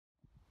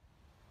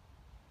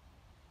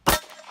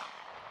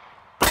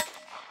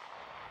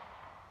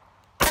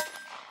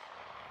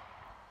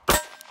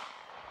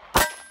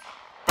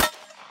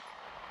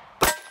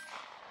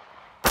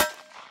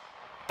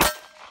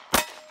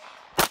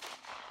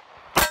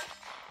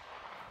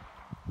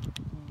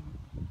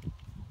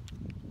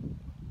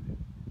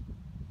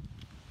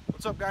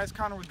What's up guys,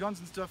 Connor with Guns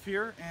and Stuff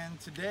here, and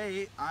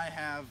today I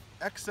have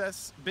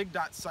XS big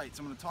dot sights.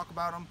 I'm going to talk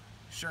about them,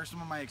 share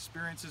some of my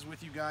experiences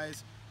with you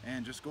guys,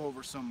 and just go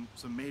over some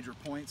major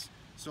points.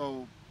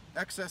 So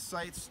XS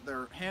sights,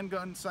 they're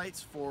handgun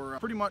sights for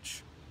pretty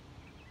much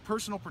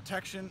personal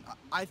protection.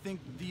 I think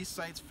these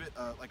sights fit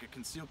like a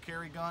concealed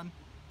carry gun,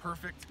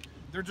 perfect.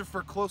 They're just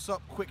for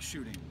close-up quick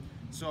shooting.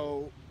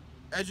 So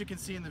as you can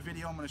see in the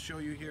video I'm going to show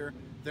you here,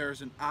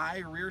 there's an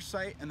eye rear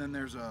sight, and then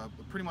there's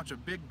pretty much a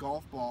big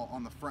golf ball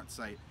on the front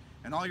sight.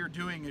 And all you're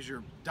doing is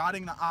you're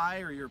dotting the eye,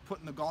 or you're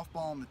putting the golf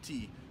ball on the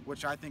tee,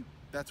 which I think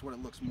that's what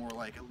it looks more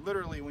like.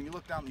 Literally, when you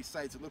look down these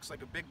sights, it looks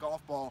like a big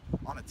golf ball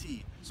on a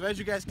tee. So as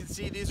you guys can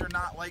see, these are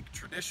not like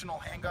traditional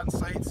handgun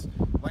sights.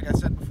 Like I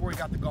said before, you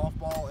got the golf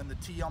ball and the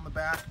tee on the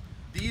back.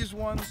 These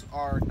ones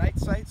are night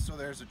sights, so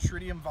there's a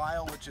tritium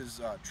vial, which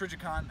is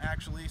Trigicon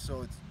actually,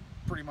 so it's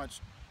pretty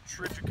much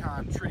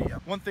Trigicon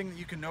tritium. One thing that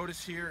you can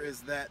notice here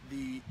is that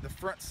the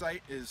front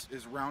sight is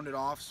rounded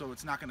off, so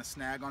it's not going to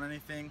snag on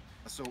anything.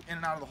 So in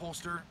and out of the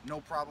holster,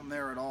 no problem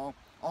there at all.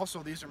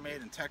 Also, these are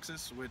made in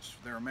Texas, which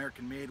they're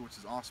American made, which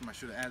is awesome. I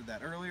should have added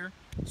that earlier.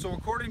 So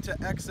according to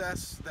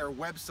XS, their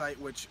website,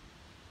 which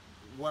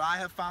what I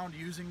have found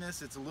using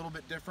this, it's a little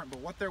bit different, but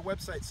what their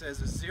website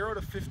says is 0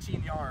 to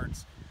 15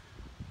 yards.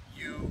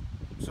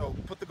 So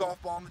put the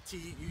golf ball on the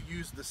tee, you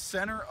use the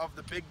center of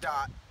the big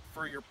dot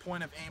for your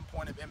point of aim,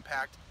 point of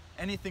impact.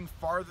 Anything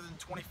farther than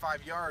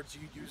 25 yards,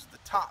 you use the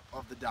top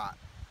of the dot.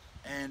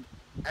 And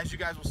as you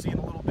guys will see in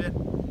a little bit,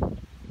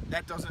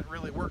 that doesn't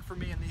really work for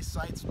me in these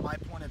sights. My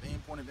point of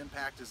aim, point of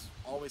impact is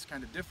always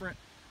kind of different.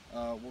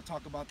 We'll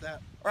talk about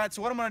that. All right,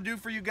 so what I'm gonna do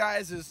for you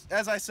guys is,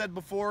 as I said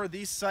before,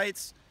 these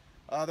sights,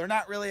 they're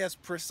not really as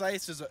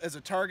precise as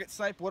a target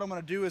sight. What I'm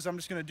gonna do is I'm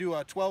just gonna do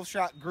a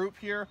 12-shot group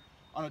here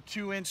on a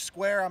 2-inch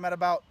square. I'm at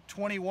about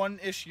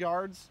 21-ish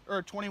yards,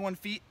 or 21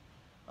 feet.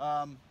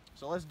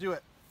 So let's do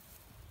it.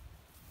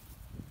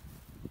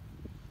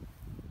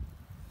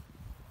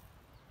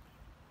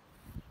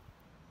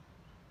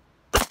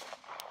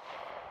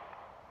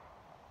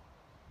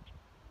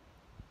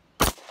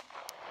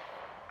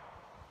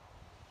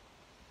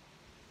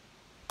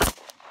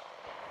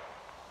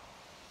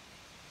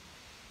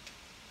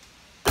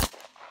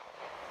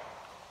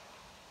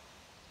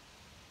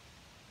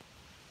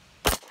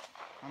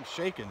 I'm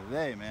shaking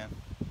today, man.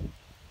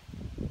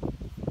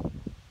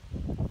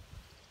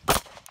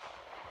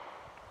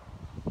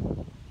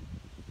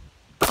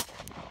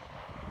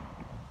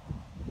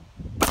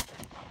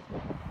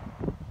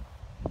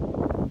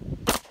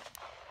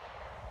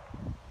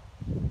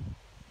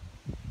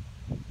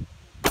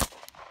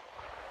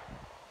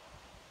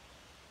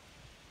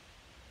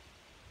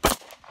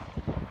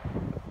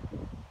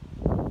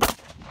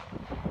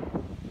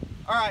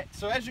 All right,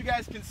 so as you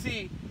guys can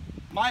see,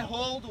 my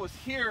hold was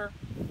here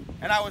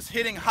and I was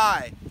hitting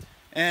high.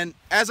 And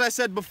as I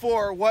said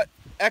before, what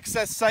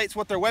XS sights,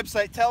 what their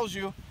website tells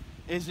you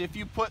is if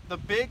you put the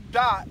big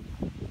dot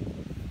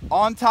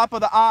on top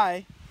of the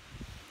eye,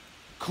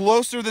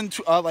 closer than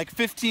like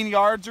 15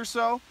 yards or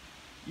so,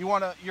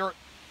 your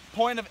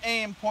point of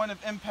aim, point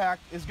of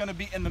impact is gonna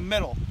be in the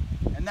middle.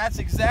 And that's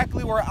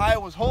exactly where I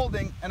was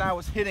holding, and I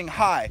was hitting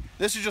high.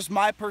 This is just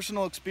my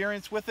personal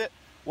experience with it.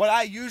 What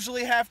I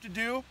usually have to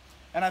do,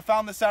 and I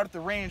found this out at the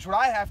range, what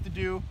I have to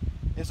do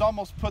is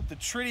almost put the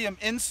tritium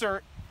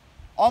insert,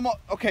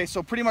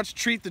 so pretty much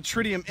treat the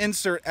tritium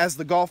insert as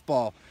the golf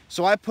ball.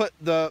 So I put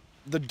the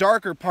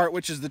darker part,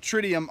 which is the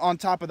tritium, on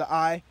top of the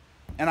eye,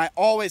 and I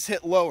always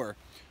hit lower.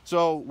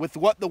 So with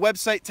what the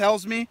website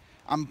tells me,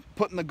 I'm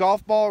putting the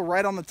golf ball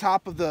right on the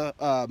top of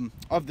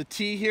the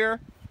tee here,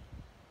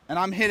 and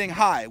I'm hitting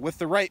high. With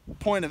the right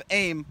point of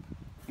aim,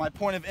 my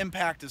point of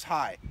impact is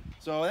high.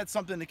 So that's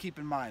something to keep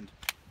in mind.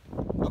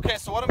 Okay,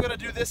 so what I'm going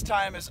to do this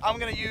time is I'm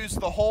going to use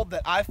the hold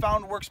that I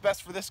found works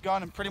best for this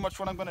gun, and pretty much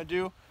what I'm going to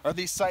do, or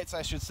these sights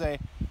I should say.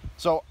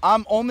 So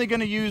I'm only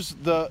going to use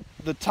the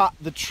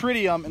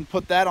tritium and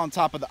put that on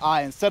top of the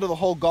eye instead of the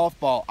whole golf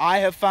ball. I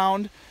have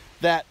found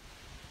that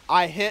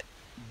I hit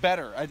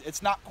better.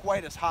 It's not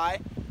quite as high.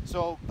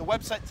 So the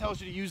website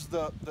tells you to use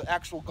the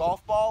actual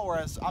golf ball,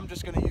 whereas I'm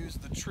just going to use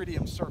the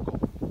tritium circle.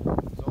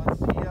 So let's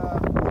see if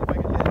I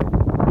can hit it.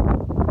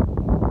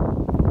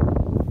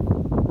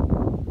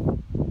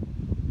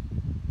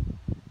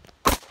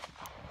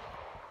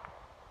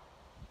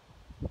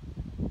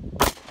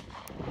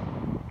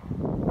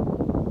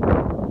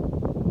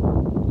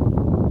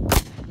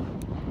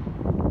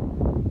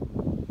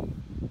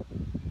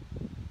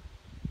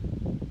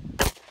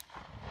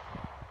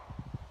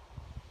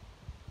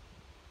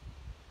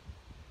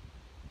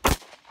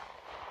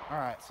 All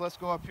right, so let's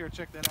go up here,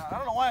 check that out. I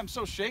don't know why I'm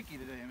so shaky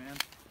today, man.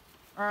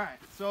 All right,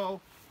 so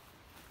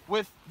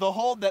with the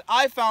hold that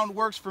I found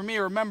works for me,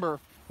 remember,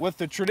 with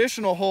the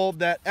traditional hold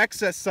that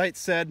XS sight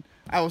said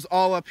I was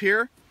all up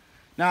here.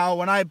 Now,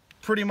 when I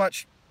pretty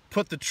much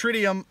put the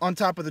tritium on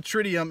top of the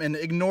tritium and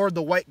ignored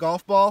the white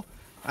golf ball,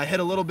 I hit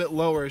a little bit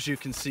lower, as you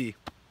can see.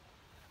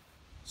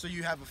 So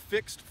you have a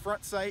fixed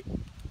front sight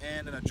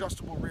and an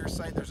adjustable rear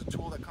sight. There's a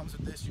tool that comes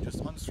with this. You just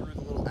unscrew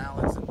the little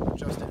Allens and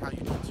adjust it how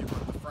you need to,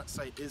 but the front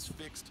sight is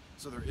fixed,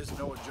 so there is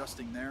no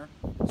adjusting there.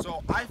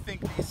 So I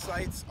think these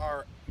sights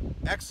are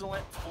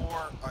excellent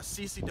for a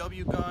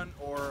CCW gun,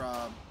 or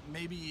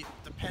maybe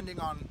depending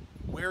on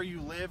where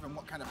you live and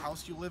what kind of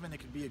house you live in, it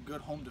could be a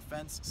good home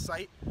defense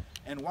sight.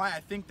 And why I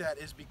think that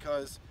is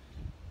because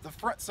the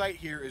front sight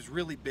here is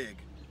really big.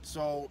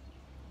 So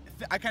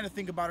I kind of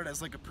think about it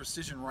as like a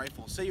precision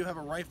rifle. Say you have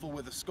a rifle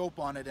with a scope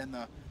on it and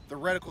the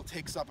reticle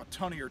takes up a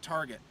ton of your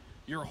target.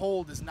 Your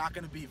hold is not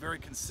going to be very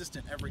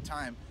consistent every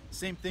time.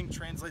 Same thing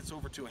translates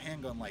over to a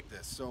handgun like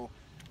this. So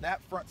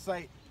that front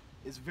sight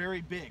is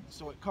very big,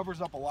 so it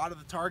covers up a lot of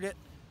the target.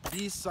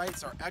 These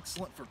sights are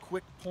excellent for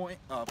quick point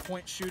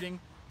shooting,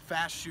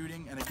 fast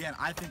shooting, and again,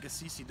 I think a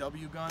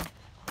CCW gun,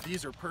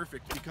 these are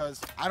perfect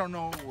because I don't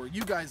know where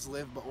you guys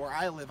live, but where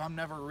I live, I'm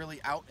never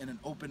really out in an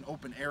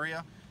open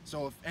area.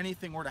 So if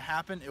anything were to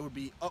happen, it would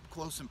be up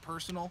close and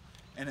personal.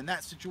 And in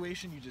that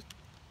situation, you just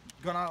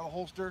gun out of the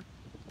holster,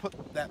 put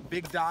that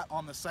big dot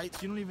on the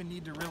sights. You don't even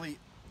need to really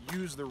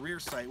use the rear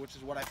sight, which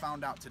is what I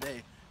found out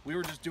today. We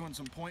were just doing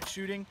some point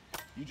shooting.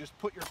 You just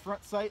put your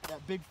front sight,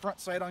 that big front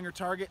sight on your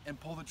target, and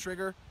pull the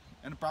trigger,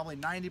 and probably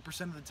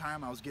 90% of the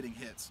time I was getting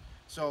hits.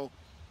 So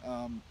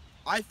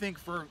I think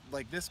for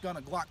like this gun,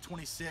 a Glock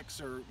 26,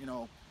 or you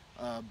know,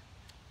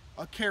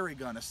 a carry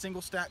gun, a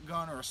single stack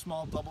gun, or a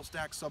small double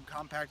stack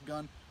subcompact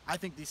gun, I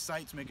think these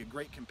sights make a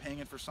great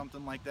companion for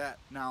something like that.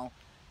 Now,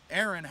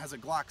 Aaron has a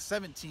Glock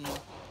 17,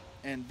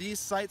 and these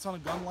sights on a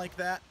gun like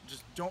that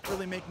just don't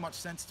really make much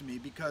sense to me,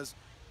 because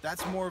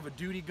that's more of a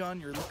duty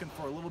gun. You're looking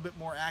for a little bit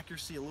more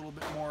accuracy, a little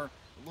bit more,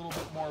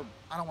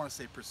 I don't want to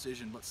say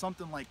precision, but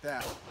something like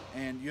that.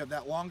 And you have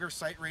that longer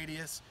sight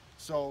radius.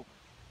 So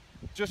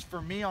just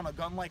for me on a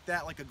gun like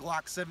that, like a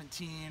Glock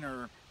 17,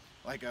 or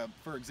like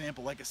for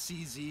example, like a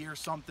CZ or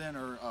something,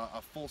 or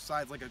a full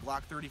size like a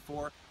Glock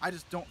 34, I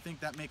just don't think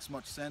that makes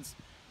much sense,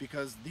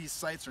 because these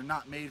sights are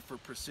not made for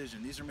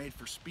precision. These are made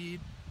for speed,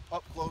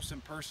 up close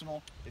and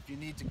personal. If you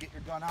need to get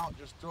your gun out,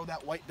 just throw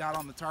that white dot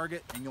on the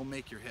target and you'll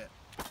make your hit.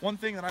 One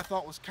thing that I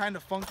thought was kind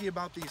of funky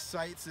about these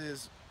sights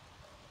is,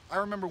 I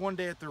remember one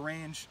day at the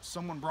range,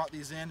 someone brought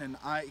these in, and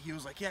he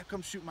was like, yeah,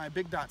 come shoot my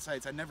big dot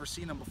sights. I'd never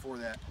seen them before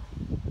that.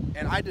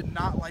 And I did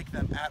not like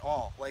them at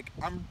all. Like,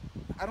 I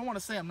don't want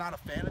to say I'm not a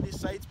fan of these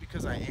sights,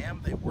 because I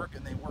am. They work,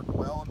 and they work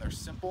well, and they're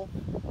simple,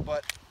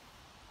 but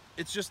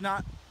it's just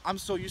not, I'm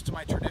so used to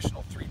my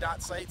traditional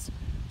 3-dot sights.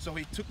 So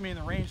he took me in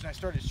the range and I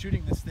started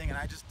shooting this thing, and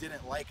I just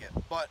didn't like it.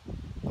 But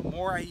the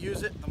more I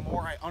use it, the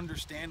more I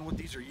understand what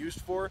these are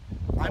used for.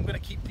 I'm gonna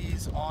keep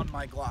these on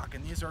my Glock,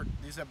 and these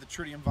have the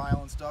tritium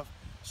vial and stuff.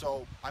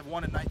 So I've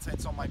wanted night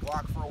sights on my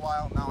Glock for a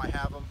while. Now I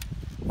have them.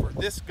 For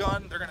this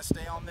gun, they're gonna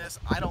stay on this.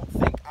 I don't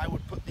think I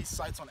would put these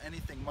sights on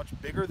anything much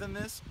bigger than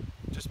this,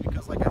 just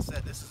because, like I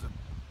said,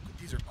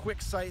 these are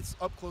quick sights,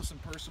 up close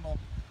and personal,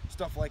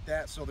 stuff like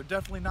that. So they're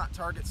definitely not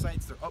target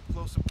sights. They're up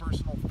close and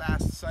personal,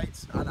 fast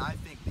sights, and I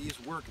think these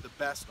work the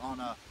best on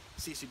a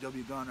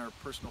CCW gun or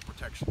personal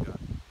protection gun.